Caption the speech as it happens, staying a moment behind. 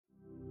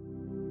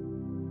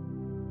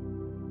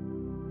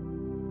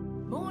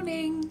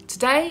morning.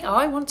 Today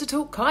I want to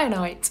talk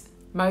kyanite.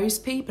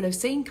 Most people have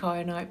seen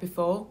kyanite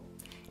before.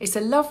 It's a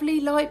lovely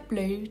light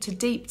blue to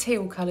deep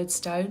teal coloured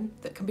stone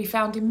that can be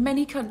found in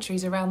many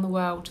countries around the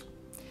world.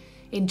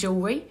 In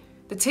jewellery,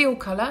 the teal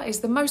colour is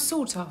the most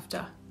sought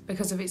after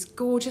because of its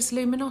gorgeous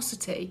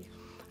luminosity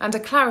and a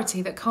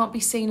clarity that can't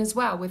be seen as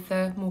well with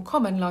the more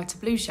common lighter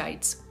blue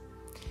shades.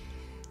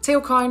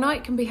 Teal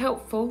kyanite can be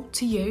helpful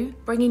to you,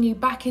 bringing you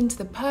back into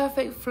the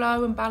perfect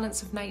flow and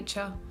balance of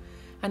nature,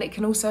 and it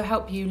can also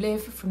help you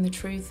live from the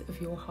truth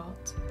of your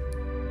heart.